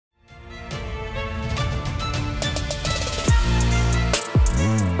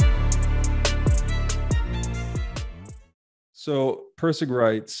So Pirsig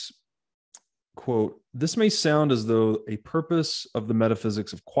writes, quote, "This may sound as though a purpose of the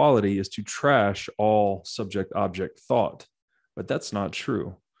metaphysics of quality is to trash all subject-object thought, but that's not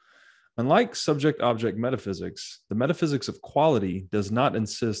true. Unlike subject-object metaphysics, the metaphysics of quality does not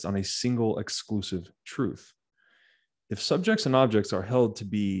insist on a single exclusive truth. If subjects and objects are held to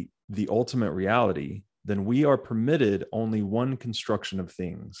be the ultimate reality, then we are permitted only one construction of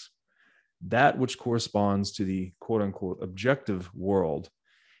things, that which corresponds to the quote-unquote objective world,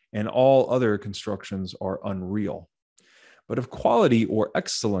 and all other constructions are unreal. But if quality or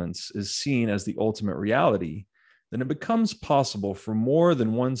excellence is seen as the ultimate reality, then it becomes possible for more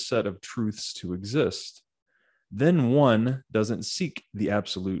than one set of truths to exist. Then one doesn't seek the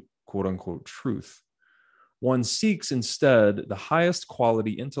absolute quote-unquote truth. One seeks instead the highest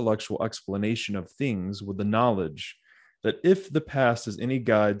quality intellectual explanation of things with the knowledge that if the past is any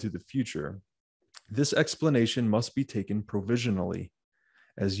guide to the future, this explanation must be taken provisionally,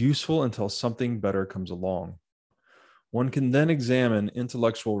 as useful until something better comes along. One can then examine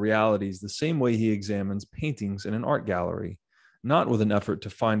intellectual realities the same way he examines paintings in an art gallery, not with an effort to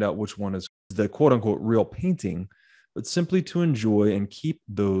find out which one is the quote-unquote real painting, but simply to enjoy and keep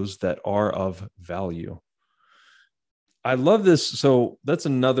those that are of value." I love this. So that's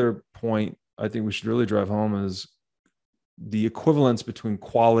another point I think we should really drive home is the equivalence between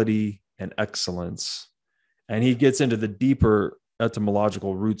quality and excellence. And he gets into the deeper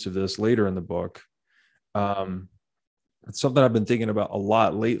etymological roots of this later in the book. It's something I've been thinking about a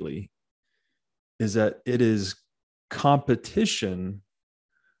lot lately, is that it is competition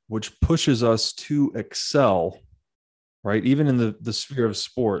which pushes us to excel, right? Even in the sphere of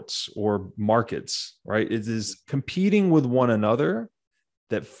sports or markets, right? It is competing with one another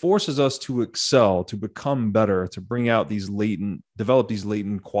that forces us to excel, to become better, to bring out develop these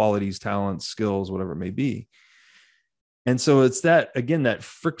latent qualities, talents, skills, whatever it may be. And so it's that, again, that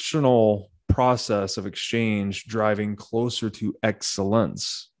frictional process of exchange driving closer to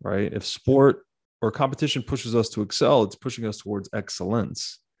excellence, right? If sport or competition pushes us to excel, it's pushing us towards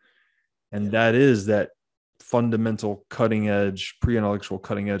excellence. And that is that fundamental cutting edge, pre-intellectual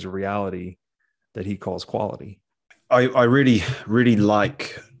cutting edge of reality that he calls quality. I really, really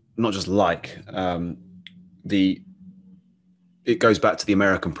like, not just like, it goes back to the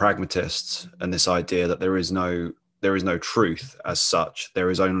American pragmatists and this idea that there is no truth as such. There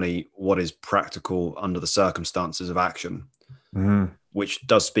is only what is practical under the circumstances of action, which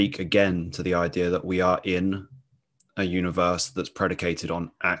does speak again to the idea that we are in a universe that's predicated on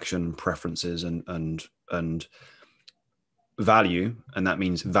action, preferences, and value. And that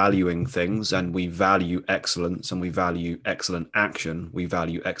means valuing things, and we value excellence, and we value excellent action. We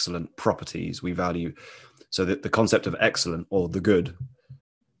value excellent properties. So that the concept of excellent or the good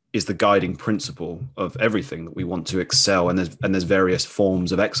is the guiding principle of everything that we want to excel. And there's various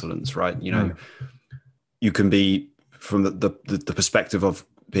forms of excellence, right? You know, you can be from the perspective of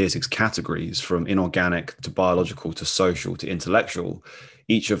Pirsig's categories, from inorganic to biological to social to intellectual.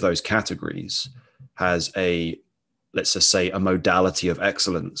 Each of those categories has let's just say a modality of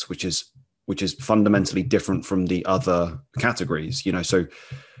excellence, which is fundamentally different from the other categories. You know, so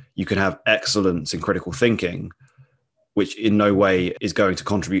you can have excellence in critical thinking, which in no way is going to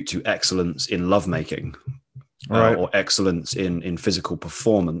contribute to excellence in lovemaking, right, or excellence in physical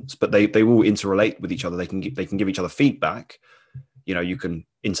performance, but they will interrelate with each other. They can give each other feedback. You know, you can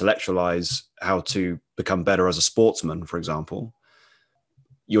intellectualize how to become better as a sportsman, for example.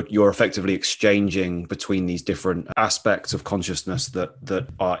 You're effectively exchanging between these different aspects of consciousness that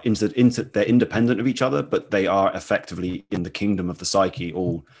are they're independent of each other, but they are effectively in the kingdom of the psyche,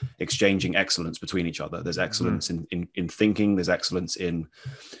 all exchanging excellence between each other. There's excellence in thinking. There's excellence in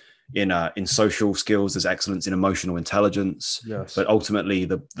social skills. There's excellence in emotional intelligence. Yes. But ultimately,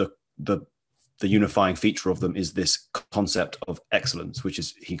 the unifying feature of them is this concept of excellence, which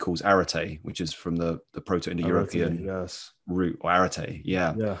is he calls arete, which is from the Proto-Indo-European root, or arete,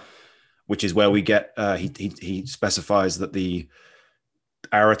 which is where we get. He specifies that the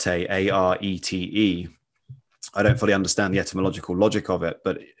arete, arete. I don't fully understand the etymological logic of it,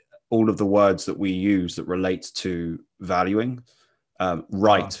 but all of the words that we use that relate to valuing,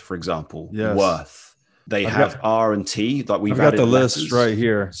 right, for example, worth. They have R and T that we've got the letters. list right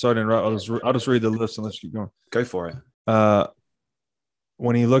here. So I didn't write. I'll just read the list and let's keep going. Go for it.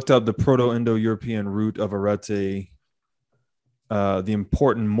 When he looked up the Proto-Indo-European root of arete, the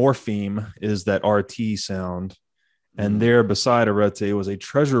important morpheme is that RT sound. And there beside arete was a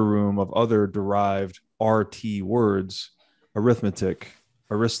treasure room of other derived RT words: arithmetic,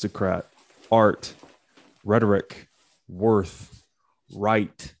 aristocrat, art, rhetoric, worth,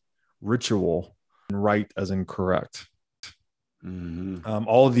 right, ritual, and right as in correct.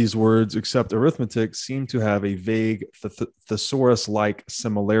 All of these words, except arithmetic, seem to have a vague thesaurus-like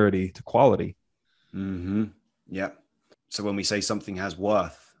similarity to quality. Yeah. So when we say something has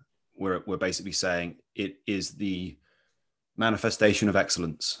worth, we're basically saying it is the manifestation of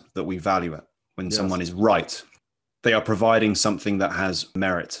excellence, that we value it. When someone is right, they are providing something that has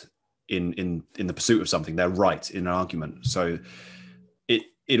merit in the pursuit of something. They're right in an argument. So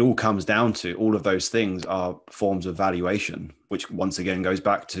it all comes down to, all of those things are forms of valuation, which once again goes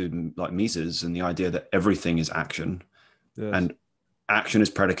back to like Mises and the idea that everything is action. Yes. And action is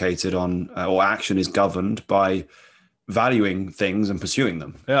predicated on, or action is governed by valuing things and pursuing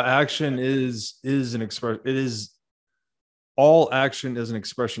them. Yeah, action is an expression. It is, all action is an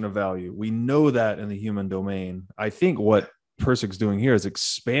expression of value. We know that in the human domain. I think what Pirsig's doing here is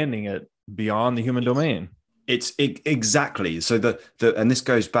expanding it beyond the human domain. It's exactly. So and this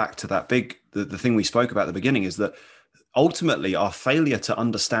goes back to that the thing we spoke about at the beginning, is that ultimately our failure to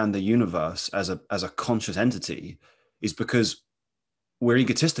understand the universe as a conscious entity is because we're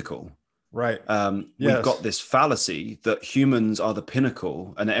egotistical. Right. We've got this fallacy that humans are the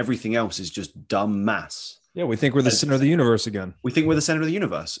pinnacle and everything else is just dumb mass. Yeah, we think we're the center of the universe again. We think we're the center of the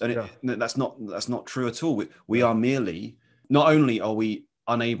universe, and that's not true at all. We are merely, not only are we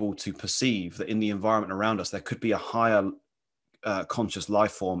unable to perceive that in the environment around us there could be a higher conscious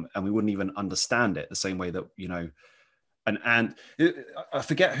life form, and we wouldn't even understand it the same way that, you know, and I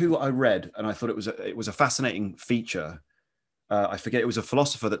forget who I read, and I thought it was a fascinating feature. I forget, it was a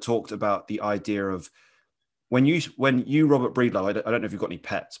philosopher that talked about the idea of when you Robert Breedlove, I don't know if you've got any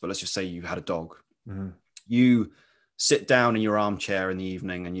pets, but let's just say you had a dog. Mm-hmm. You sit down in your armchair in the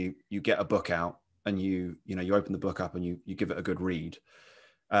evening and you get a book out and you open the book up and you give it a good read.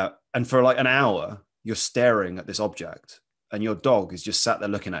 And for like an hour, you're staring at this object and your dog is just sat there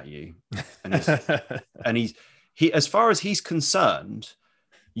looking at you. And he, as far as he's concerned,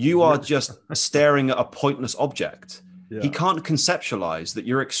 you are just staring at a pointless object. Yeah. He can't conceptualize that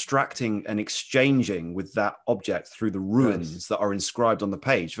you're extracting and exchanging with that object through the ruins that are inscribed on the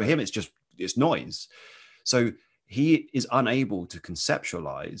page. For him, it's noise. So he is unable to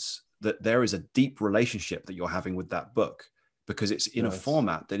conceptualize that there is a deep relationship that you're having with that book, because it's in a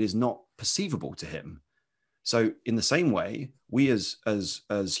format that is not perceivable to him. So in the same way, we as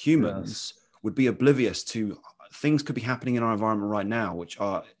humans would be oblivious to things could be happening in our environment right now, which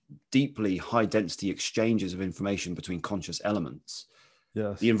are deeply high density exchanges of information between conscious elements.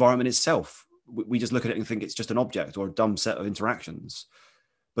 Yes. The environment itself, we just look at it and think it's just an object or a dumb set of interactions.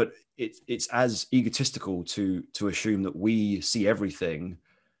 But it's as egotistical to assume that we see everything.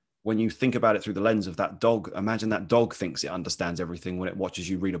 When you think about it through the lens of that dog, imagine that dog thinks it understands everything when it watches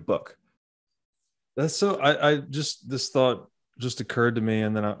you read a book. That's so, this thought just occurred to me,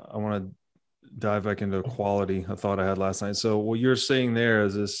 and then I want to dive back into quality, a thought I had last night. So what you're saying there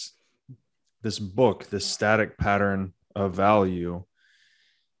is this book, this static pattern of value.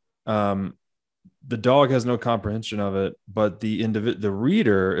 The dog has no comprehension of it, but the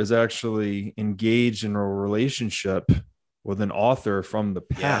reader is actually engaged in a relationship with an author from the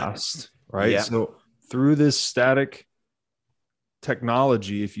past, right? Yeah. So through this static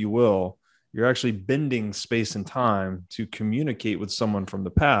technology, if you will, you're actually bending space and time to communicate with someone from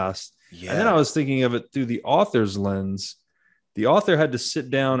the past. Yeah. And then I was thinking of it through the author's lens. The author had to sit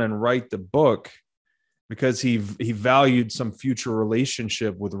down and write the book because he valued some future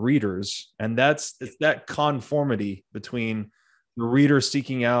relationship with readers. And it's that conformity between the reader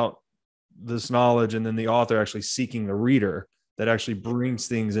seeking out this knowledge and then the author actually seeking the reader that actually brings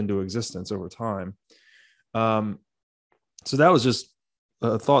things into existence over time. So that was just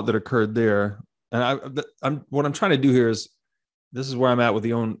a thought that occurred there. And what I'm trying to do here is, this is where I'm at with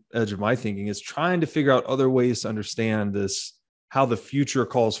the own edge of my thinking, is trying to figure out other ways to understand this, how the future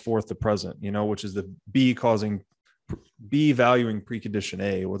calls forth the present, which is the B valuing precondition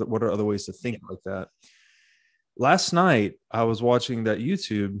A. What are other ways to think like that? Last night, I was watching that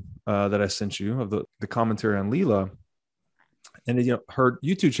YouTube that I sent you of the commentary on Lila. And her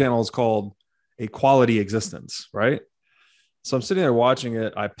YouTube channel is called A Quality Existence, right? So I'm sitting there watching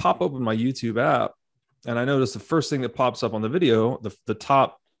it. I pop open my YouTube app and I notice the first thing that pops up on the video, the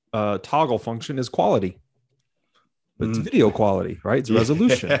top toggle function is quality. But it's video quality, right? It's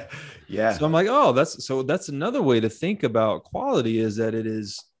resolution. Yeah. So I'm like, oh, that's another way to think about quality, is that it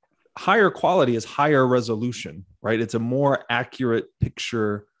is higher quality is higher resolution, right? It's a more accurate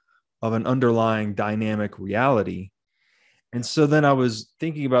picture of an underlying dynamic reality. And so then I was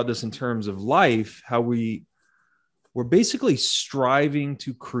thinking about this in terms of life, how we're basically striving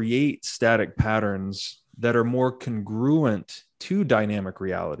to create static patterns that are more congruent to dynamic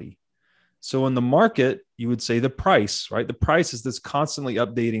reality. So in the market, you would say the price, right? The price is this constantly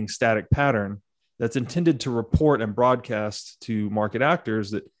updating static pattern that's intended to report and broadcast to market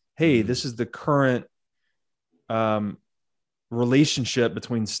actors that, hey, this is the current relationship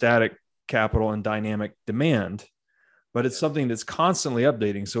between static capital and dynamic demand. But it's something that's constantly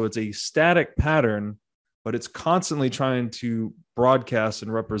updating. So it's a static pattern, but it's constantly trying to broadcast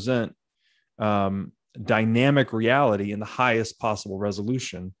and represent dynamic reality in the highest possible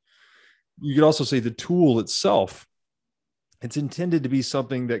resolution. You could also say the tool itself, it's intended to be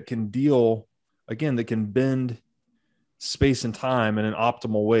something that can deal, again, that can bend space and time in an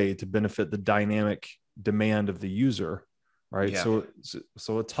optimal way to benefit the dynamic demand of the user, right? Yeah.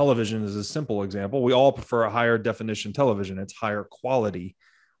 So a television is a simple example. We all prefer a higher definition television. It's higher quality.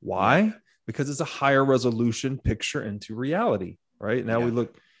 Why? Yeah. Because it's a higher resolution picture into reality, right? Now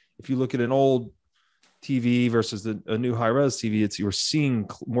if you look at an old TV versus a new high-res TV, you're seeing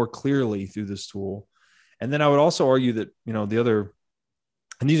more clearly through this tool. And then I would also argue that,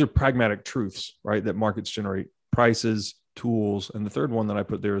 and these are pragmatic truths, right? That markets generate prices, tools, and the third one that I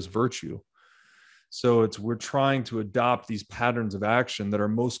put there is virtue. So we're trying to adopt these patterns of action that are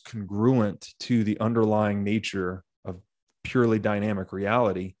most congruent to the underlying nature of purely dynamic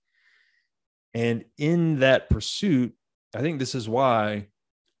reality. And in that pursuit, I think this is why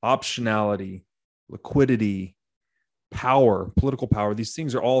optionality, liquidity, power, political power, these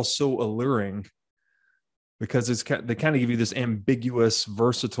things are all so alluring, because they kind of give you this ambiguous,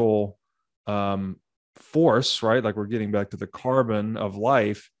 versatile force, right? Like we're getting back to the carbon of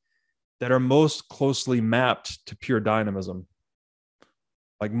life, that are most closely mapped to pure dynamism.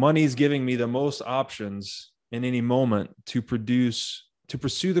 Like money's giving me the most options in any moment to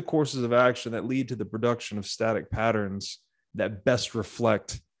pursue the courses of action that lead to the production of static patterns that best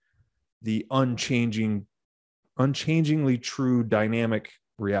reflect the unchangingly true dynamic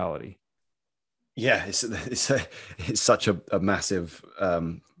reality. Yeah, it's such a massive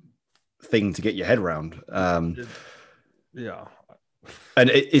thing to get your head around. Yeah. And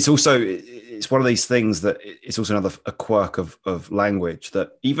it's one of these things that it's also a quirk of language,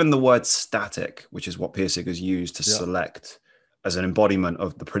 that even the word static, which is what Pirsig has used to select as an embodiment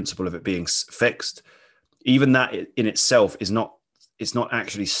of the principle of it being fixed, even that in itself it's not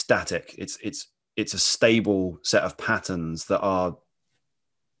actually static. It's a stable set of patterns that are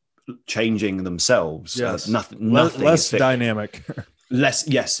changing themselves. Yes. Nothing less dynamic. Yes,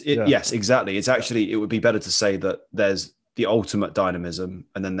 exactly. It's actually, it would be better to say that there's the ultimate dynamism,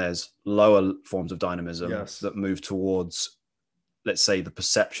 and then there's lower forms of dynamism that move towards, let's say, the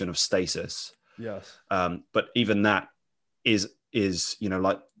perception of stasis. Yes. But even that is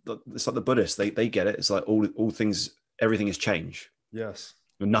like it's like the Buddhists. They get it. It's like all things, everything is change. Yes.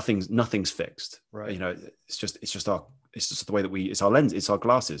 Nothing's fixed. Right. It's just the way that it's our lens. It's our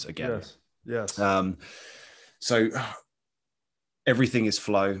glasses again. Yes. So everything is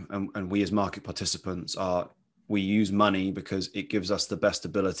flow, and we as market participants we use money because it gives us the best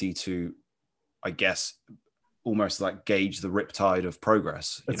ability to, I guess, almost like gauge the riptide of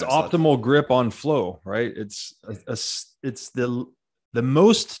progress. It's optimal grip on flow, right? It's the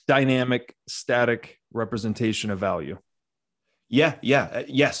most dynamic static representation of value. Yes.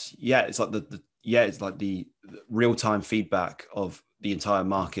 It's like it's like the real-time feedback of the entire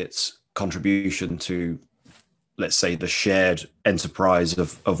market's contribution to, let's say, the shared enterprise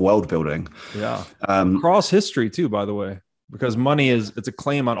of world building. Yeah. Across history too, by the way, because money it's a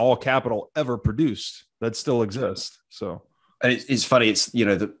claim on all capital ever produced that still exists. So, and it's funny. It's,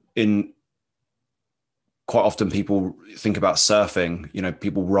 in quite often people think about surfing,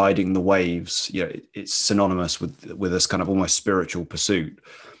 people riding the waves, it's synonymous with this kind of almost spiritual pursuit.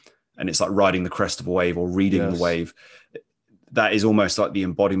 And it's like riding the crest of a wave or reading the wave. That is almost like the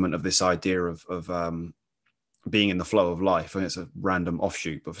embodiment of this idea of being in the flow of life. And it's a random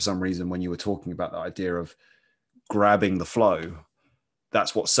offshoot, but for some reason, when you were talking about the idea of grabbing the flow,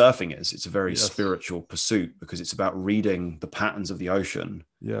 that's what surfing is. It's a very spiritual pursuit, because it's about reading the patterns of the ocean.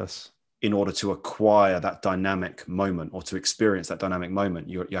 Yes. In order to acquire that dynamic moment, or to experience that dynamic moment,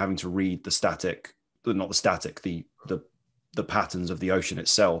 you're having to read the patterns of the ocean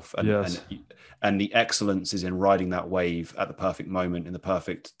itself. And the excellence is in riding that wave at the perfect moment, in the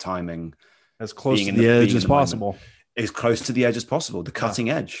perfect timing, as close to the edge as possible. As close to the edge as possible, the cutting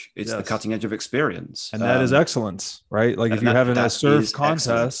edge. It's the cutting edge of experience. And that is excellence, right? Like if you're having a surf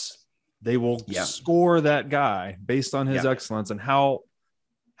contest, they will score that guy based on his excellence and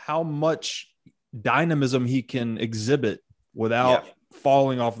how much dynamism he can exhibit without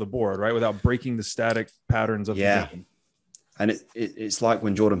falling off the board, right? Without breaking the static patterns of the game. And it's like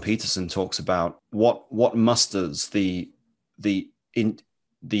when Jordan Peterson talks about what musters the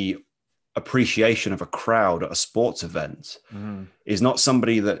appreciation of a crowd at a sports event is not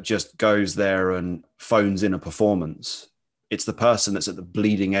somebody that just goes there and phones in a performance. It's the person that's at the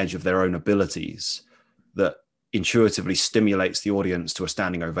bleeding edge of their own abilities that intuitively stimulates the audience to a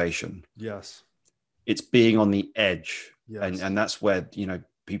standing ovation. Yes. It's being on the edge. Yes. And that's where, you know,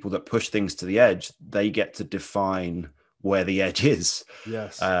 people that push things to the edge, they get to define where the edge is.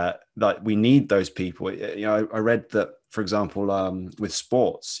 Yes. Like we need those people. You know, I read that, for example, with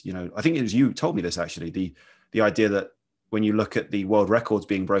sports, you know, I think it was you told me this actually, the idea that when you look at the world records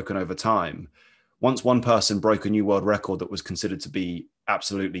being broken over time, once one person broke a new world record that was considered to be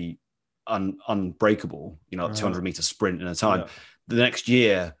absolutely unbreakable, you know, 200-meter sprint in a time, the next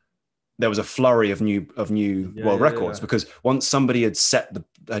year there was a flurry of new world records because once somebody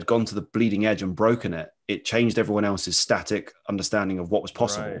had gone to the bleeding edge and broken it, it changed everyone else's static understanding of what was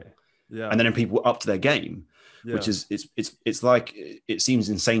possible. Right. Yeah. And then people upped their game, which is it's like, it seems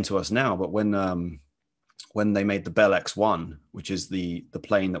insane to us now, but when they made the Bell X-1, which is the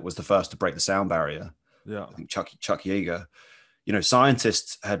plane that was the first to break the sound barrier, I think Chuck Yeager, you know,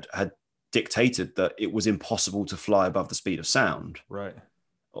 scientists had dictated that it was impossible to fly above the speed of sound, right,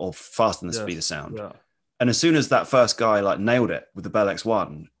 or faster than the speed of sound. Yeah. And as soon as that first guy like nailed it with the Bell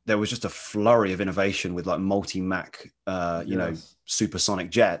X-1, there was just a flurry of innovation with like multi-Mach, you know, supersonic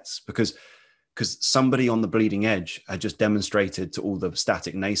jets, because somebody on the bleeding edge had just demonstrated to all the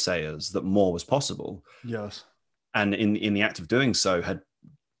static naysayers that more was possible. Yes. And in the act of doing so, had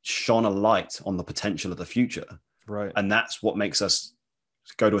shone a light on the potential of the future. Right. And that's what makes us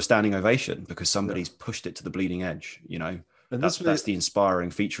go to a standing ovation, because somebody's pushed it to the bleeding edge, you know. And that's the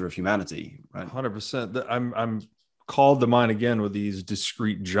inspiring feature of humanity, right? 100%. I'm called to mind again with these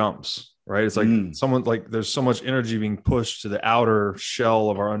discrete jumps, right? It's like someone, like there's so much energy being pushed to the outer shell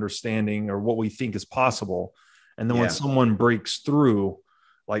of our understanding or what we think is possible. And then when someone breaks through,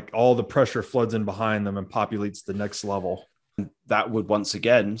 like all the pressure floods in behind them and populates the next level. That would once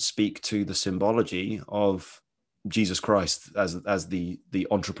again speak to the symbology of Jesus Christ as the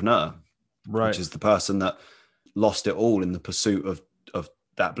entrepreneur, right? Which is the person that lost it all in the pursuit of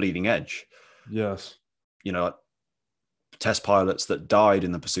that bleeding edge. Yes. You know, test pilots that died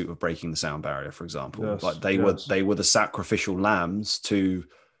in the pursuit of breaking the sound barrier, for example. Yes. Like they were the sacrificial lambs to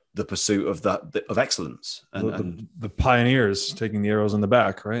the pursuit of excellence. And the pioneers taking the arrows in the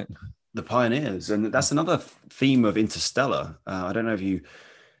back, right? The pioneers. And that's another theme of Interstellar. I don't know if you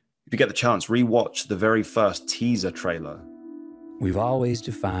get the chance, rewatch the very first teaser trailer. We've always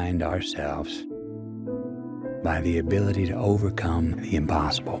defined ourselves by the ability to overcome the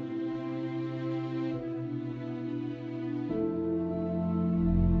impossible.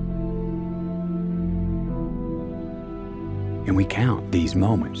 And we count these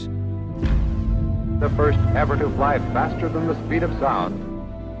moments. The first ever to fly faster than the speed of sound.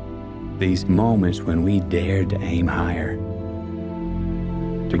 These moments when we dared to aim higher,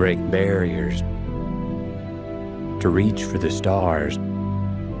 to break barriers, to reach for the stars.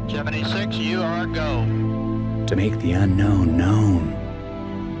 76, you are go. To make the unknown known.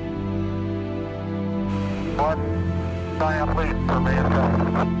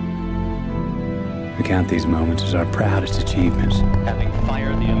 We count these moments as our proudest achievements. Having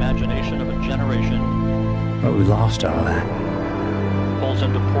fired the imagination of a generation. But we lost all that. Pulls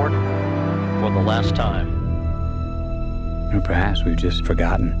into port for the last time. Or perhaps we've just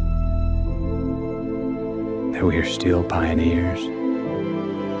forgotten that we are still pioneers,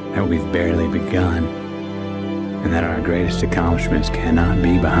 that we've barely begun, and that our greatest accomplishments cannot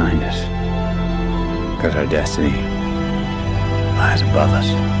be behind us, because our destiny lies above us.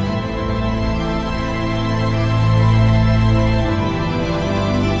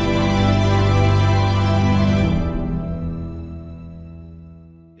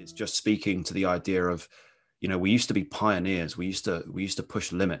 It's just speaking to the idea of, you know, we used to be pioneers. We used to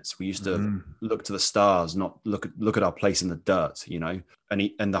push limits. We used to look to the stars, not look at our place in the dirt, you know.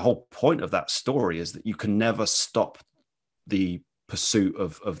 And the whole point of that story is that you can never stop the pursuit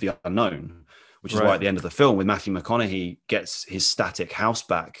of the unknown, which is why at the end of the film, when Matthew McConaughey gets his static house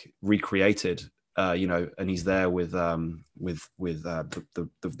back recreated, you know, and he's there with the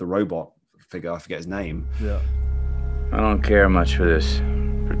robot figure, I forget his name. Yeah. I don't care much for this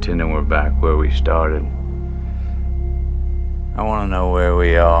pretending we're back where we started. I want to know where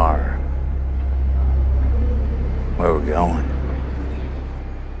we are, where we're going.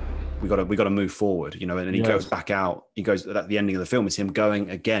 We got to move forward, you know. And he goes back out. He goes at the ending of the film. It's him going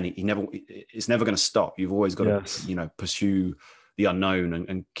again. It's never going to stop. You've always got to, you know, pursue the unknown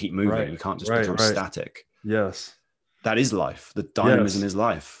and keep moving. You can't just become static. Yes, that is life. The dynamism is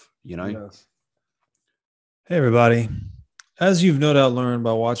life. You know. Yes. Hey everybody. As you've no doubt learned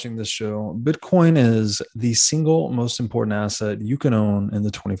by watching this show, Bitcoin is the single most important asset you can own in the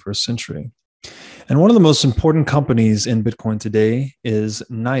 21st century. And one of the most important companies in Bitcoin today is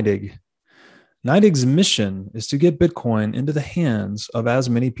NYDIG. NYDIG's mission is to get Bitcoin into the hands of as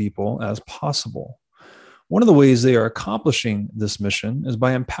many people as possible. One of the ways they are accomplishing this mission is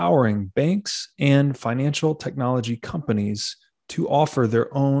by empowering banks and financial technology companies to offer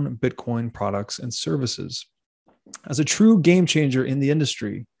their own Bitcoin products and services. As a true game changer in the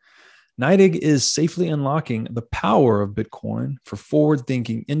industry, NYDIG is safely unlocking the power of Bitcoin for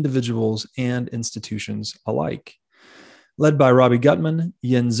forward-thinking individuals and institutions alike. Led by Robbie Gutman,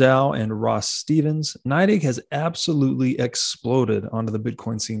 Yin Zhao, and Ross Stevens, NYDIG has absolutely exploded onto the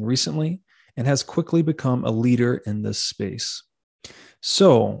Bitcoin scene recently and has quickly become a leader in this space.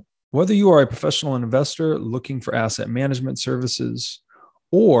 So, whether you are a professional investor looking for asset management services,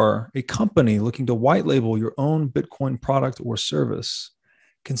 or a company looking to white label your own Bitcoin product or service,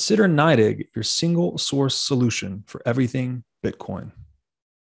 consider NYDIG your single source solution for everything Bitcoin.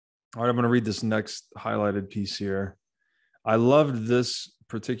 All right, I'm going to read this next highlighted piece here. I loved this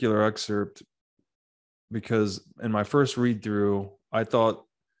particular excerpt because in my first read through, I thought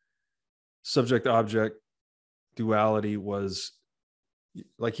subject-object duality was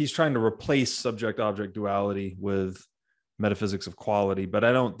like he's trying to replace subject-object duality with metaphysics of quality, but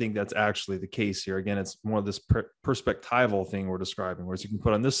I don't think that's actually the case here. Again, it's more of this perspectival thing we're describing, whereas you can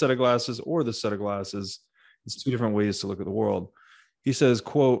put on this set of glasses or this set of glasses. It's two different ways to look at the world. He says,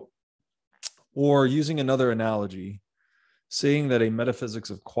 quote, or using another analogy, saying that a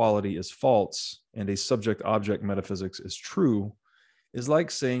metaphysics of quality is false and a subject-object metaphysics is true is like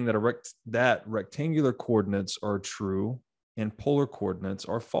saying that rectangular coordinates are true and polar coordinates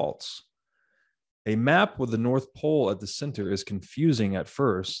are false. A map with the North Pole at the center is confusing at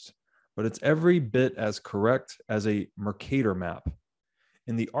first, but it's every bit as correct as a Mercator map.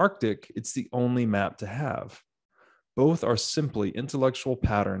 In the Arctic, it's the only map to have. Both are simply intellectual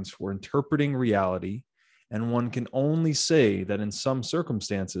patterns for interpreting reality, and one can only say that in some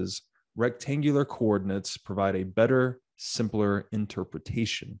circumstances, rectangular coordinates provide a better, simpler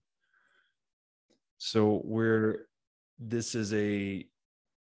interpretation. So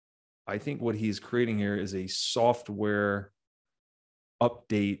I think what he's creating here is a software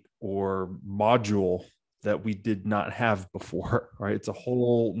update or module that we did not have before, right? It's a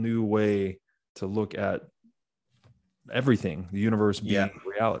whole new way to look at everything, the universe being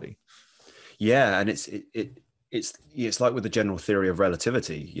reality. Yeah, and it's like with the general theory of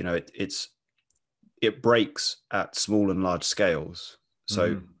relativity, you know, it breaks at small and large scales.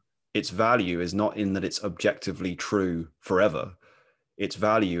 So its value is not in that it's objectively true forever. Its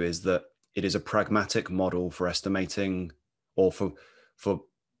value is that it is a pragmatic model for estimating or for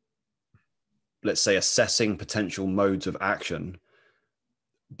let's say assessing potential modes of action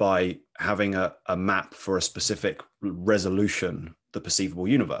by having a map for a specific resolution, the perceivable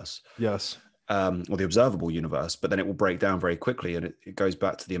universe. Yes. Or the observable universe, but then it will break down very quickly, and it goes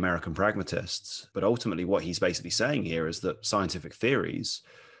back to the American pragmatists. But ultimately what he's basically saying here is that scientific theories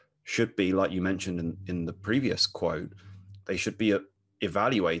should be, like you mentioned in the previous quote, they should be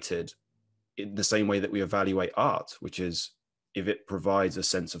evaluated in the same way that we evaluate art, which is if it provides a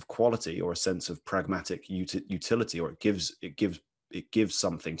sense of quality or a sense of pragmatic utility, or it gives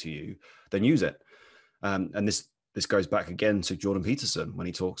something to you, then use it. And this goes back again to Jordan Peterson when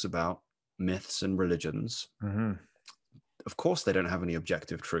he talks about myths and religions. Of course they don't have any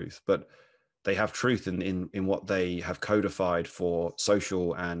objective truth, but they have truth in what they have codified for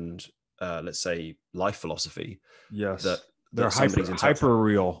social and let's say life philosophy. Yes, that they're hyper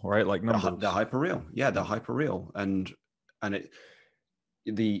real, right? Like numbers. They're hyper real. Yeah, they're hyper real. And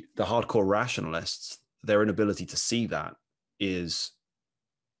the hardcore rationalists, their inability to see that is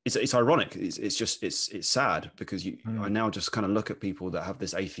it's ironic. It's sad because I now just kind of look at people that have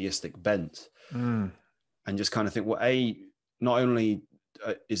this atheistic bent and just kind of think, well, not only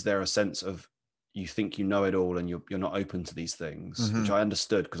is there a sense of you think you know it all and you're not open to these things, which I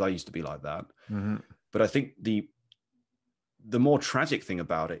understood because I used to be like that. But I think the more tragic thing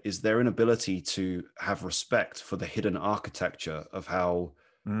about it is their inability to have respect for the hidden architecture of how,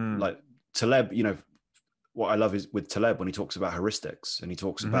 like Taleb, you know, what I love is with Taleb when he talks about heuristics and he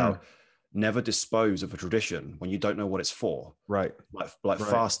talks about never dispose of a tradition when you don't know what it's for. Right. Like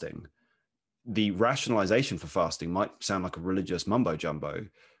fasting. The rationalization for fasting might sound like a religious mumbo jumbo,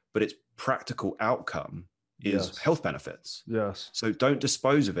 but its practical outcome is health benefits. Yes. So don't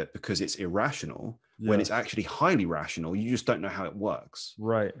dispose of it because it's irrational when it's actually highly rational. You just don't know how it works.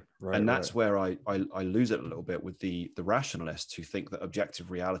 Right. And that's where I lose it a little bit with the rationalists who think that objective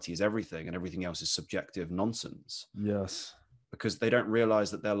reality is everything and everything else is subjective nonsense. Yes. because they don't realize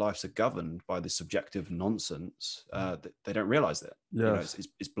that their lives are governed by this subjective nonsense. They don't realize it. Yes. You know,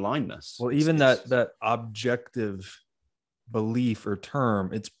 it's blindness. Well, even that objective belief or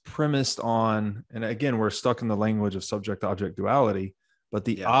term, it's premised on, and again, we're stuck in the language of subject-object duality, but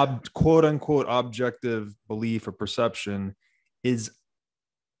the quote-unquote objective belief or perception is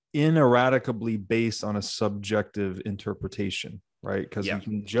ineradicably based on a subjective interpretation, right? Because you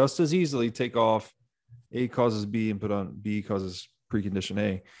can just as easily take off A causes B and put on B causes precondition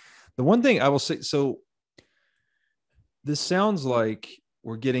A. The one thing I will say, so this sounds like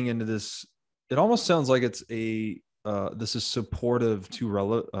we're getting into this, it almost sounds like it's this is supportive to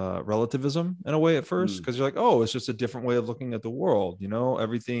relativism in a way at first, because you're like, oh, it's just a different way of looking at the world, you know,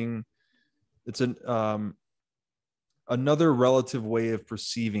 everything, it's another relative way of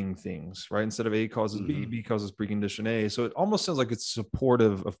perceiving things, right? Instead of A causes B, B causes precondition A. So it almost sounds like it's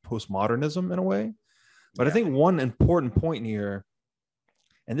supportive of postmodernism in a way. But I think one important point here,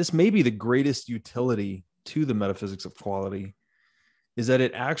 and this may be the greatest utility to the metaphysics of quality, is that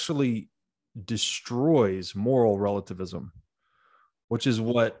it actually destroys moral relativism, which is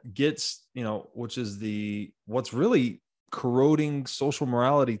what gets, you know, which is what's really corroding social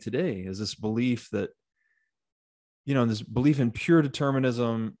morality today, is this belief that, you know, this belief in pure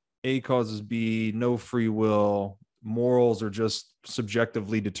determinism, A causes B, no free will, morals are just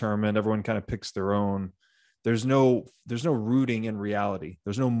subjectively determined, everyone kind of picks their own. There's no rooting in reality.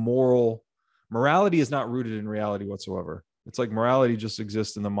 There's no morality is not rooted in reality whatsoever. It's like morality just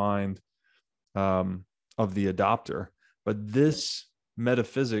exists in the mind of the adopter. But this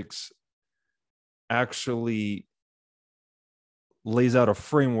metaphysics actually lays out a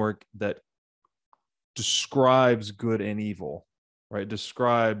framework that describes good and evil, right?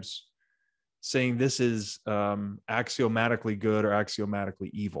 Describes saying this is axiomatically good or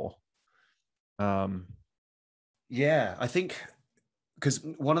axiomatically evil. Yeah, I think, because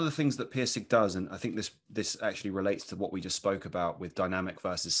one of the things that Pirsig does, and I think this actually relates to what we just spoke about with dynamic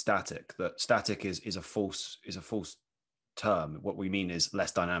versus static, that static is a false term. What we mean is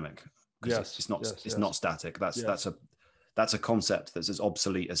less dynamic. Yes, it's not yes. not static. That's a concept that's as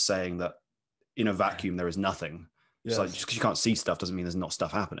obsolete as saying that in a vacuum there is nothing. Yes. It's like, just because you can't see stuff doesn't mean there's not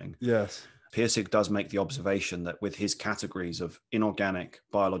stuff happening. Yes. Pirsig does make the observation that with his categories of inorganic,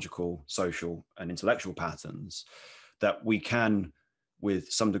 biological, social, and intellectual patterns, that we can,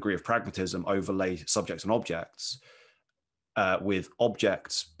 with some degree of pragmatism, overlay subjects and objects, with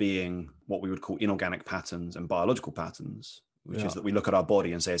objects being what we would call inorganic patterns and biological patterns, which is that we look at our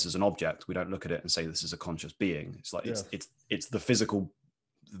body and say this is an object. We don't look at it and say this is a conscious being. It's like it's the physical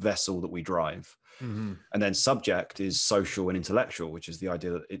vessel that we drive. And then subject is social and intellectual, which is the idea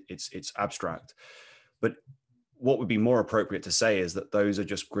that it's abstract. But what would be more appropriate to say is that those are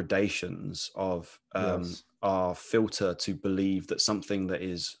just gradations of our filter to believe that something that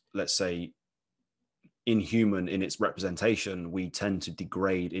is, let's say, inhuman in its representation, we tend to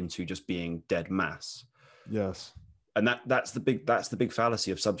degrade into just being dead mass. Yes. And that's the big fallacy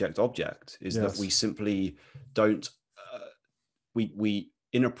of subject object, is that we simply don't we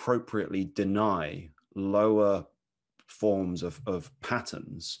inappropriately deny lower forms of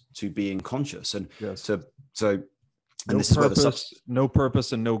patterns to being conscious, and no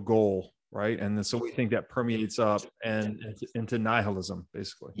purpose and no goal, right? And so we think that permeates up and into nihilism,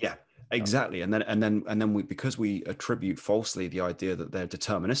 basically. Yeah, exactly. And then we, because we attribute falsely the idea that they're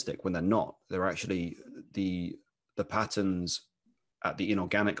deterministic when they're not. They're actually the patterns at the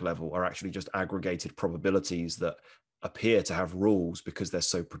inorganic level are actually just aggregated probabilities that appear to have rules because they're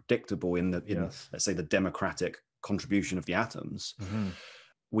so predictable in let's say the democratic contribution of the atoms.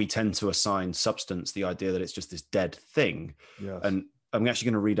 We tend to assign substance the idea that it's just this dead thing. And I'm actually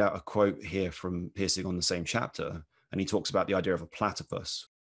going to read out a quote here from Pirsig on the same chapter, and he talks about the idea of a platypus.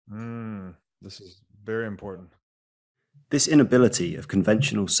 This is very important. This inability of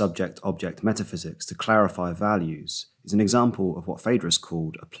conventional subject-object metaphysics to clarify values is an example of what Phaedrus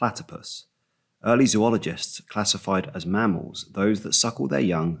called a platypus. Early zoologists classified as mammals those that suckle their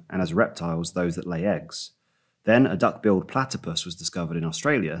young, and as reptiles those that lay eggs. Then a duck-billed platypus was discovered in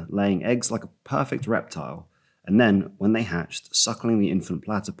Australia, laying eggs like a perfect reptile, and then, when they hatched, suckling the infant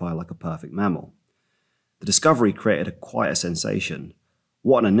platypi like a perfect mammal. The discovery created quite a sensation.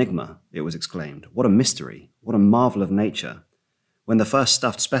 "What an enigma," it was exclaimed. "What a mystery. What a marvel of nature." When the first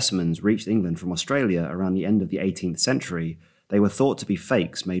stuffed specimens reached England from Australia around the end of the 18th century, they were thought to be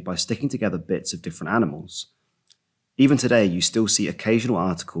fakes made by sticking together bits of different animals. Even today, you still see occasional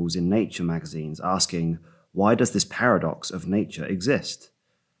articles in Nature magazines asking, why does this paradox of nature exist?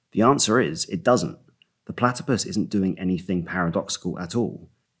 The answer is, it doesn't. The platypus isn't doing anything paradoxical at all.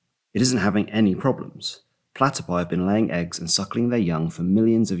 It isn't having any problems. Platypi have been laying eggs and suckling their young for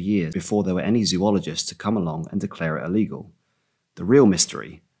millions of years before there were any zoologists to come along and declare it illegal. The real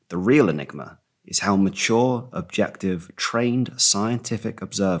mystery, the real enigma, is how mature, objective, trained scientific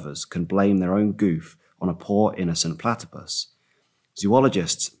observers can blame their own goof on a poor innocent platypus.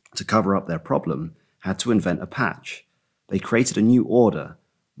 Zoologists, to cover up their problem, had to invent a patch. They created a new order,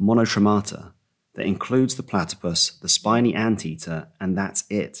 Monotremata, that includes the platypus, the spiny anteater, and that's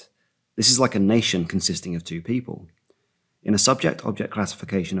it. This is like a nation consisting of two people. In a subject-object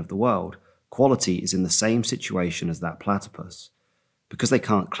classification of the world, quality is in the same situation as that platypus. Because they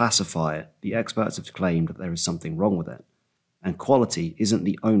can't classify it, the experts have claimed that there is something wrong with it. And quality isn't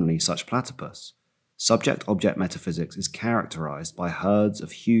the only such platypus. Subject-object metaphysics is characterized by herds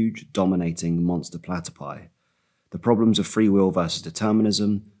of huge, dominating monster platypi. The problems of free will versus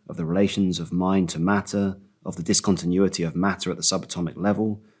determinism, of the relations of mind to matter, of the discontinuity of matter at the subatomic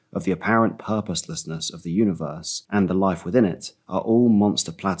level, of the apparent purposelessness of the universe, and the life within it, are all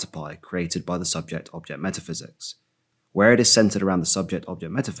monster platypi created by the subject-object metaphysics. Where it is centered around the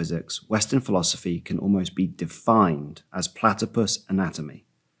subject-object metaphysics, Western philosophy can almost be defined as platypus anatomy.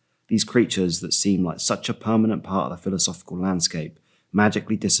 These creatures that seem like such a permanent part of the philosophical landscape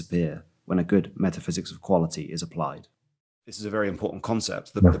magically disappear when a good metaphysics of quality is applied. This is a very important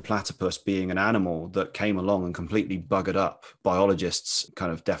concept, the platypus being an animal that came along and completely buggered up biologists'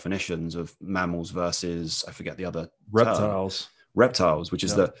 kind of definitions of mammals versus, I forget the other reptiles. Reptiles, which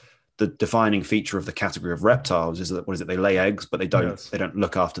is the defining feature of the category of reptiles is that, what is it? They lay eggs, but they don't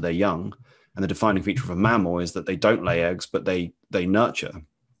look after their young. And the defining feature of a mammal is that they don't lay eggs, but they nurture.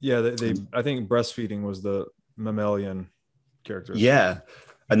 Yeah, I think breastfeeding was the mammalian character. Yeah.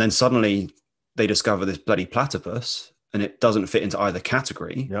 And then suddenly they discover this bloody platypus and it doesn't fit into either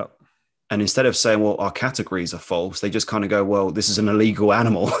category. Yep. And instead of saying, well, our categories are false, they just kind of go, well, this is an illegal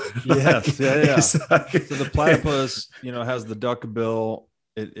animal. Yes. Yeah. So the platypus, has the duck bill.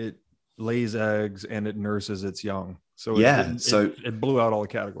 It lays eggs and it nurses its young. So it blew out all the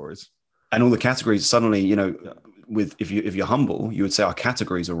categories. And all the categories suddenly, if you're humble, you would say our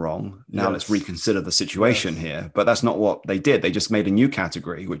categories are wrong. Now let's reconsider the situation here. But that's not what they did. They just made a new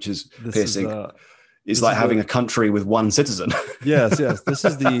category, which is Pirsig. It's like having a country with one citizen. Yes. This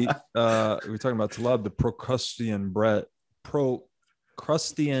is the we're talking about Taleb, the Procrustean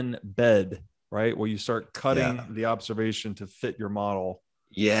bed, right? Where you start cutting the observation to fit your model.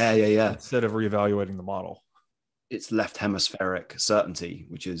 Yeah. Instead of reevaluating the model. It's left hemispheric certainty,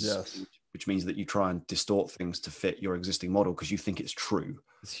 which means that you try and distort things to fit your existing model because you think it's true.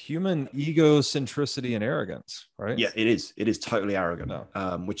 It's human egocentricity and arrogance, right? Yeah, it is. It is totally arrogant. No.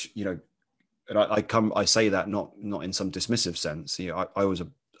 Which, and I say that not in some dismissive sense. I was a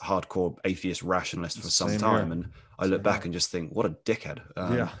hardcore atheist rationalist for some time, and I look back and just think, what a dickhead.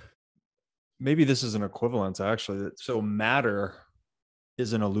 Maybe this is an equivalence, actually. So matter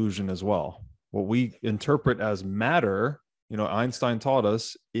is an illusion as well. What we interpret as matter, Einstein taught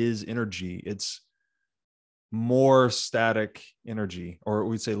us, is energy. It's more static energy, or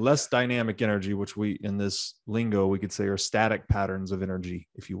we'd say less dynamic energy, which we, in this lingo, we could say are static patterns of energy,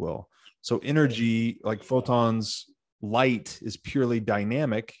 if you will. So energy, like photons, light, is purely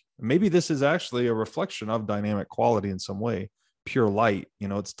dynamic. Maybe this is actually a reflection of dynamic quality in some way. Pure light,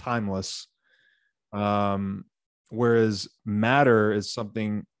 it's timeless. Whereas matter is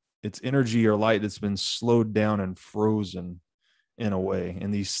something, it's energy or light that's been slowed down and frozen in a way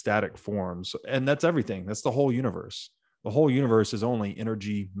in these static forms. And that's everything. That's the whole universe. The whole universe is only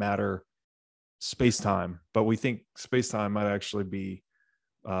energy, matter, space-time. But we think space-time might actually be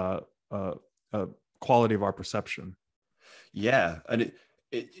a quality of our perception. Yeah. And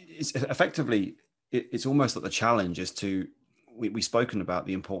it's effectively, it's almost that the challenge is to, we've spoken about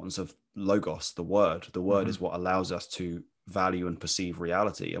the importance of logos, the word. The word is what allows us to value and perceive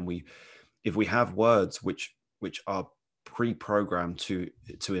reality. And if we have words which are pre-programmed to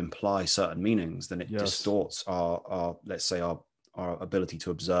imply certain meanings, then it distorts our let's say our ability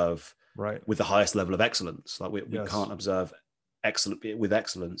to observe with the highest level of excellence. Like we can't observe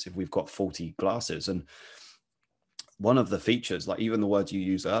excellence if we've got faulty glasses. And one of the features, like even the words you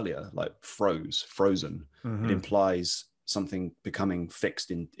used earlier, like frozen, it implies something becoming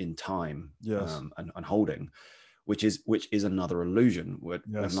fixed in time, and holding, which is another illusion.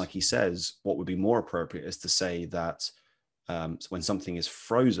 And like he says, what would be more appropriate is to say that when something is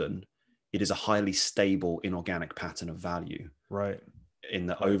frozen, it is a highly stable inorganic pattern of value. Right. In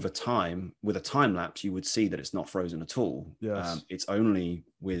that over time, with a time lapse, you would see that it's not frozen at all. Yes. It's only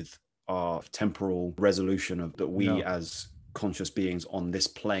with our temporal resolution of that we as conscious beings on this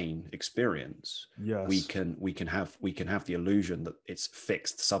plane experience. Yes. We can have the illusion that it's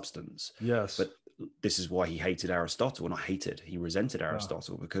fixed substance. Yes. But this is why he hated Aristotle. Not hated, he resented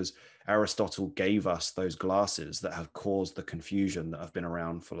Aristotle, because Aristotle gave us those glasses that have caused the confusion that have been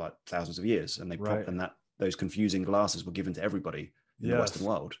around for like thousands of years, and and that those confusing glasses were given to everybody in the Western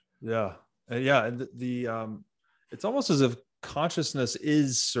world. And it's almost as if consciousness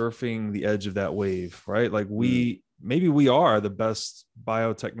is surfing the edge of that wave, right? Like maybe we are the best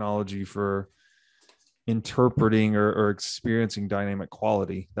biotechnology for interpreting or experiencing dynamic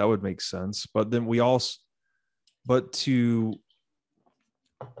quality. That would make sense. But then but to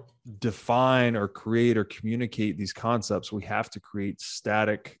define or create or communicate these concepts, we have to create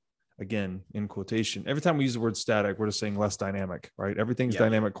static, again, in quotation. Every time we use the word static, we're just saying less dynamic, right? Everything's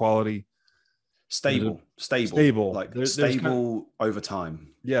dynamic quality. Stable, like stable over time.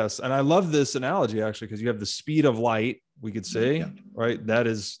 Yes. And I love this analogy actually, because you have the speed of light, we could say, right? That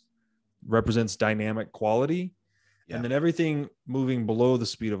represents dynamic quality. And then everything moving below the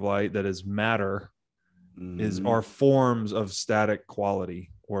speed of light, that is matter, are forms of static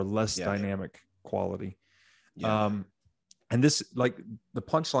quality or less dynamic quality. And this, like the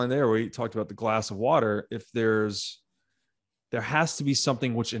punchline there where you talked about the glass of water, if there has to be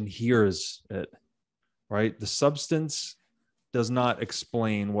something which adheres it, right? The substance does not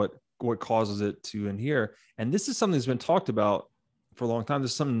explain what causes it to adhere. And this is something that's been talked about for a long time.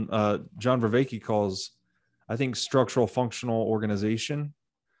 There's something John Vervaeke calls, I think, structural functional organization,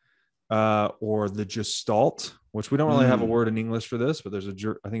 or the Gestalt, which we don't really have a word in English for this, but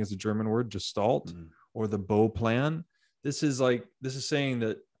I think it's a German word, Gestalt, or the Bow plan. This is saying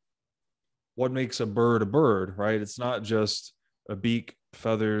that what makes a bird, right? It's not just a beak,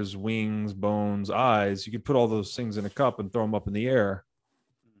 feathers, wings, bones, eyes. You could put all those things in a cup and throw them up in the air,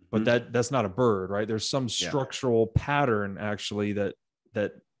 but that's not a bird, right? There's some structural pattern actually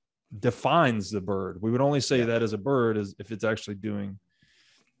that defines the bird. We would only say that as a bird is if it's actually doing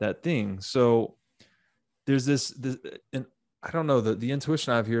that thing. So there's this and I don't know, the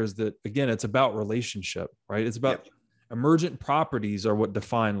intuition I have here is that, again, it's about relationship, right? It's about emergent properties are what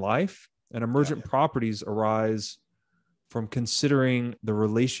define life, and emergent properties arise from considering the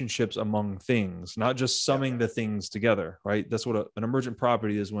relationships among things, not just summing the things together, right? That's what an emergent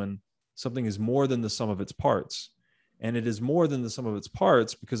property is, when something is more than the sum of its parts. And it is more than the sum of its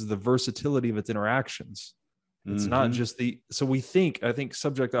parts because of the versatility of its interactions. It's not just so I think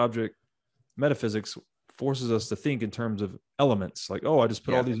subject-object metaphysics forces us to think in terms of elements, like, oh, I just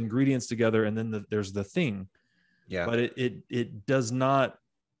put all these ingredients together and then there's the thing. But it does not.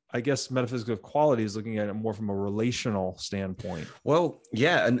 I guess Metaphysics of Quality is looking at it more from a relational standpoint. Well,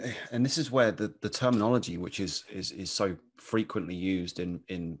 and this is where the terminology, which is so frequently used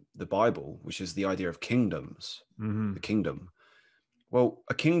in the Bible, which is the idea of kingdoms, the kingdom. Well,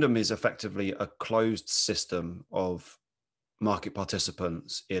 a kingdom is effectively a closed system of market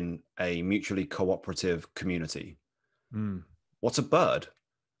participants in a mutually cooperative community. What's a bird?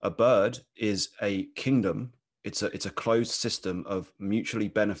 A bird is a kingdom. It's a closed system of mutually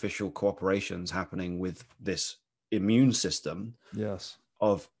beneficial cooperations happening with this immune system.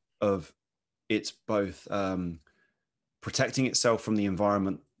 Of it's both protecting itself from the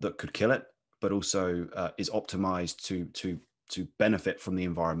environment that could kill it, but also is optimized to benefit from the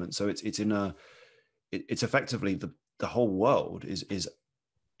environment. So it's effectively the whole world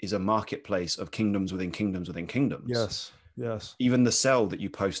is a marketplace of kingdoms within kingdoms within kingdoms. Yes. Even the cell that you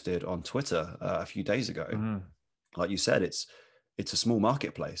posted on Twitter a few days ago, like you said, it's a small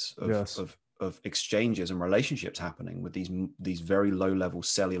marketplace of exchanges and relationships happening with these very low level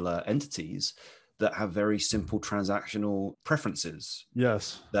cellular entities that have very simple transactional preferences.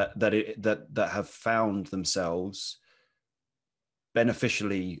 That have found themselves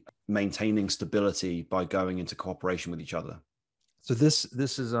beneficially maintaining stability by going into cooperation with each other. So this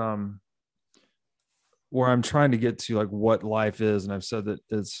is where I'm trying to get to, like, what life is. And I've said that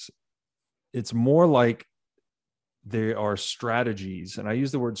it's more like there are strategies. And I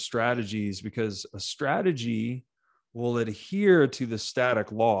use the word strategies because a strategy will adhere to the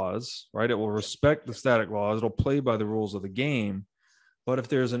static laws, right? It will respect the static laws. It'll play by the rules of the game. But if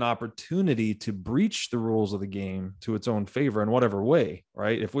there's an opportunity to breach the rules of the game to its own favor in whatever way,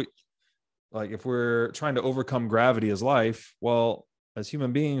 right? If we're trying to overcome gravity as life, well, as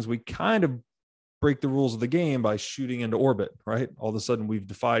human beings, we kind of break the rules of the game by shooting into orbit, right? All of a sudden we've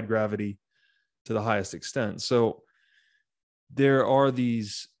defied gravity to the highest extent. So there are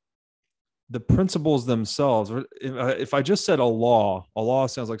the principles themselves. If I just said a law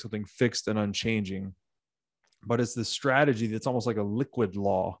sounds like something fixed and unchanging, but it's the strategy that's almost like a liquid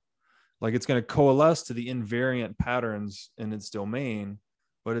law. Like it's going to coalesce to the invariant patterns in its domain,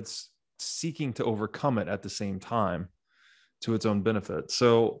 but it's seeking to overcome it at the same time to its own benefit.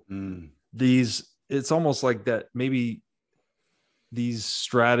 So these it's almost like that maybe the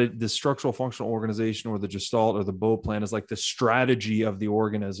structural functional organization or the Gestalt or the Bow plan is like the strategy of the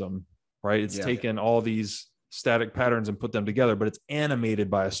organism, right? It's taken all these static patterns and put them together, but it's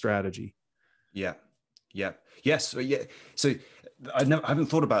animated by a strategy. Yeah. Yes. Yeah. So I haven't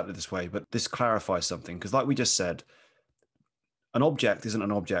thought about it this way, but this clarifies something, because like we just said, an object isn't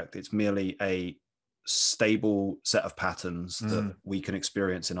an object. It's merely a stable set of patterns that we can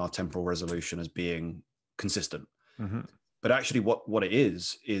experience in our temporal resolution as being consistent. But actually what it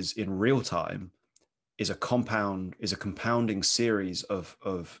is in real time is a compounding series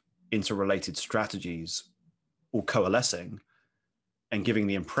of interrelated strategies all coalescing and giving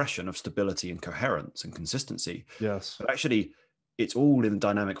the impression of stability and coherence and consistency. Yes. But actually, it's all in the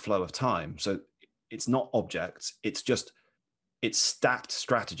dynamic flow of time. So it's not objects. It's stacked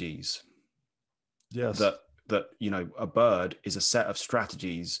strategies. Yes. That a bird is a set of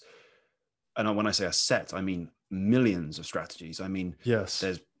strategies. And when I say a set, I mean millions of strategies. I mean, yes,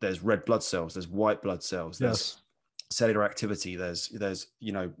 there's red blood cells, there's white blood cells, there's cellular activity, there's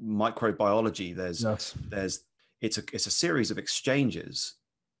microbiology, it's a series of exchanges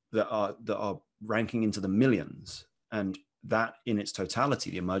that are ranking into the millions, and that in its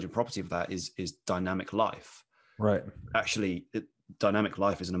totality, the emergent property of that is dynamic life. Right. Actually, dynamic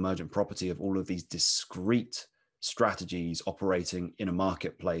life is an emergent property of all of these discrete strategies operating in a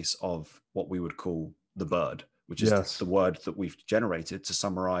marketplace of what we would call the bird, which is the word that we've generated to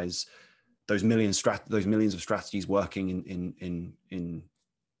summarize those millions of strategies working in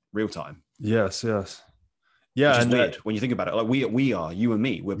real time. Yes. Yeah. Which is weird when you think about it. Like we are, you and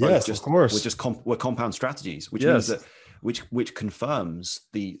me, we're both we're compound strategies, which means that which confirms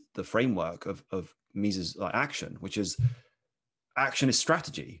the framework of Mises' like action, which is action is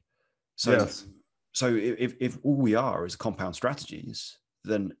strategy. So if all we are is compound strategies,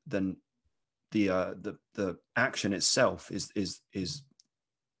 then the action itself is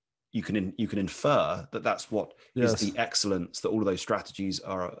you can infer that that's what is the excellence that all of those strategies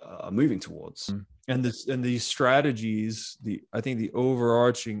are moving towards. And these strategies, I think the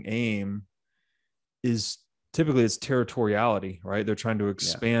overarching aim is typically it's territoriality, right? They're trying to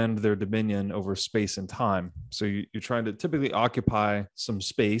expand their dominion over space and time. So you're trying to typically occupy some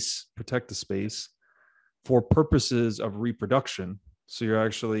space, protect the space for purposes of reproduction. So you're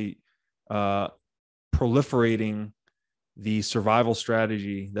actually proliferating the survival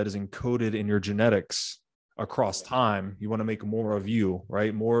strategy that is encoded in your genetics across time. You want to make more of you,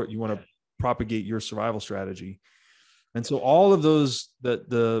 right? You want to propagate your survival strategy. And so all of those,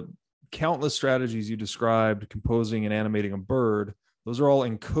 the countless strategies you described composing and animating a bird, those are all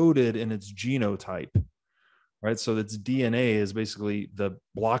encoded in its genotype, right? So its DNA is basically the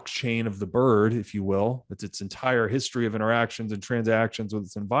blockchain of the bird, if you will. It's its entire history of interactions and transactions with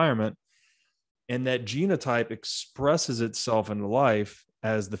its environment. And that genotype expresses itself in life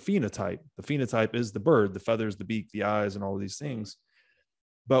as the phenotype. The phenotype is the bird, the feathers, the beak, the eyes, and all of these things.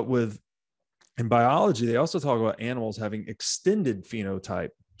 But in biology, they also talk about animals having extended phenotype.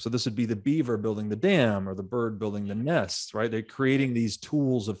 So this would be the beaver building the dam or the bird building the nest, right? They're creating these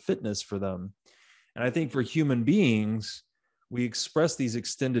tools of fitness for them. And I think for human beings, we express these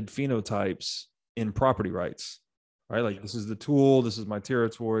extended phenotypes in property rights, right? Like this is the tool, this is my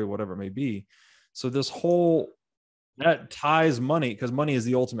territory, whatever it may be. So that ties money, because money is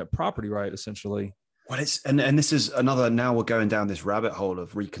the ultimate property right, essentially. Well, and this is another, now we're going down this rabbit hole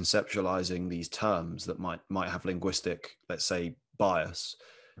of reconceptualizing these terms that might have linguistic, let's say, bias.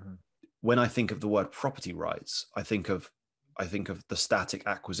 Mm-hmm. When I think of the word property rights, I think of the static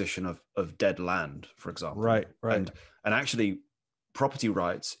acquisition of dead land, for example. Right. And actually, property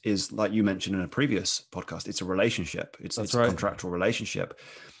rights is, like you mentioned in a previous podcast, it's a relationship. It's a contractual relationship.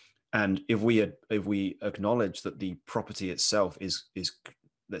 And if we acknowledge that the property itself is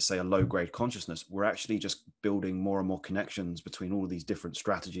let's say a low grade consciousness, we're actually just building more and more connections between all of these different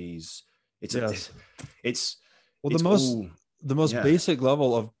strategies. The most basic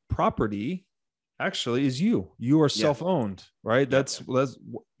level of property actually is you are self-owned, right? That's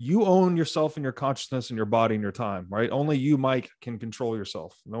you own yourself and your consciousness and your body and your time, right? Only you, Mike, can control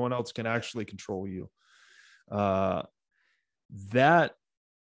yourself. No one else can actually control you. That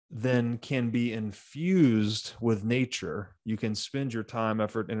then can be infused with nature. You can spend your time,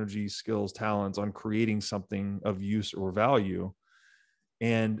 effort, energy, skills, talents on creating something of use or value.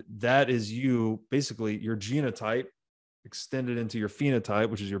 And that is you, basically your genotype extended into your phenotype,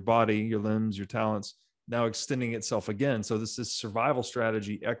 which is your body, your limbs, your talents, now extending itself again. So this is survival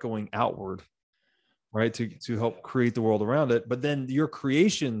strategy echoing outward, right? To help create the world around it. But then your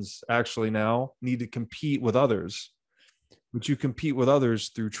creations actually now need to compete with others, but you compete with others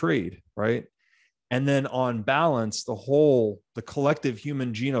through trade, right? And then on balance, the collective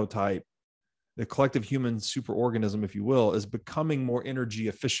human genotype, the collective human superorganism, if you will, is becoming more energy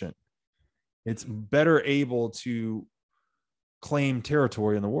efficient. It's better able to claim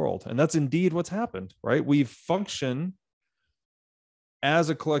territory in the world. And that's indeed what's happened, right? We function as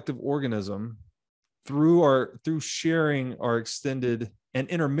a collective organism through sharing our extended and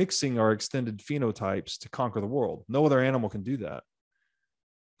intermixing our extended phenotypes to conquer the world. No other animal can do that,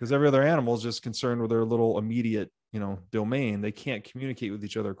 because every other animal is just concerned with their little immediate, domain. They can't communicate with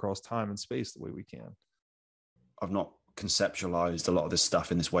each other across time and space the way we can. I've not conceptualized a lot of this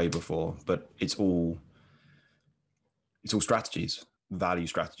stuff in this way before, but it's all strategies, value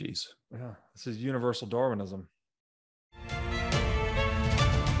strategies. Yeah, this is universal Darwinism.